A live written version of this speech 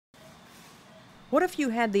What if you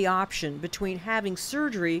had the option between having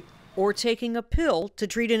surgery or taking a pill to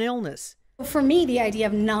treat an illness? For me, the idea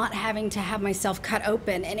of not having to have myself cut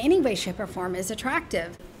open in any way, shape, or form is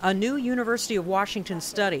attractive. A new University of Washington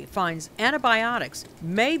study finds antibiotics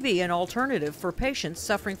may be an alternative for patients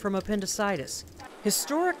suffering from appendicitis.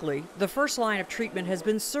 Historically, the first line of treatment has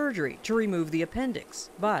been surgery to remove the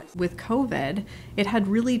appendix, but with COVID, it had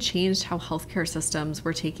really changed how healthcare systems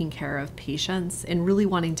were taking care of patients and really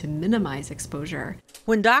wanting to minimize exposure.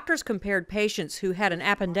 When doctors compared patients who had an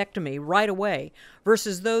appendectomy right away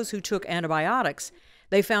versus those who took antibiotics,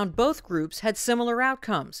 they found both groups had similar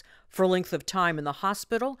outcomes for length of time in the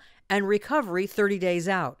hospital and recovery 30 days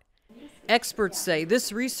out. Experts say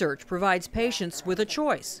this research provides patients with a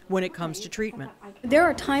choice when it comes to treatment. There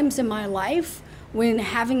are times in my life when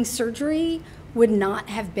having surgery would not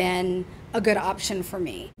have been a good option for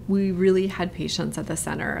me. We really had patients at the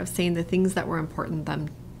center of saying the things that were important to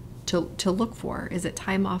them to look for. Is it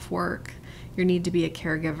time off work? Your need to be a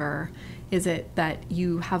caregiver? Is it that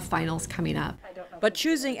you have finals coming up? But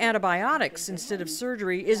choosing antibiotics instead of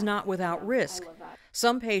surgery is not without risk.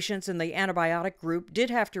 Some patients in the antibiotic group did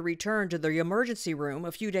have to return to the emergency room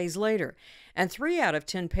a few days later, and 3 out of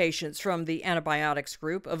 10 patients from the antibiotics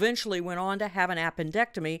group eventually went on to have an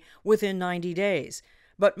appendectomy within 90 days.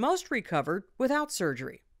 But most recovered without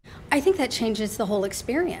surgery. I think that changes the whole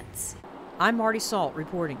experience. I'm Marty Salt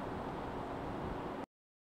reporting.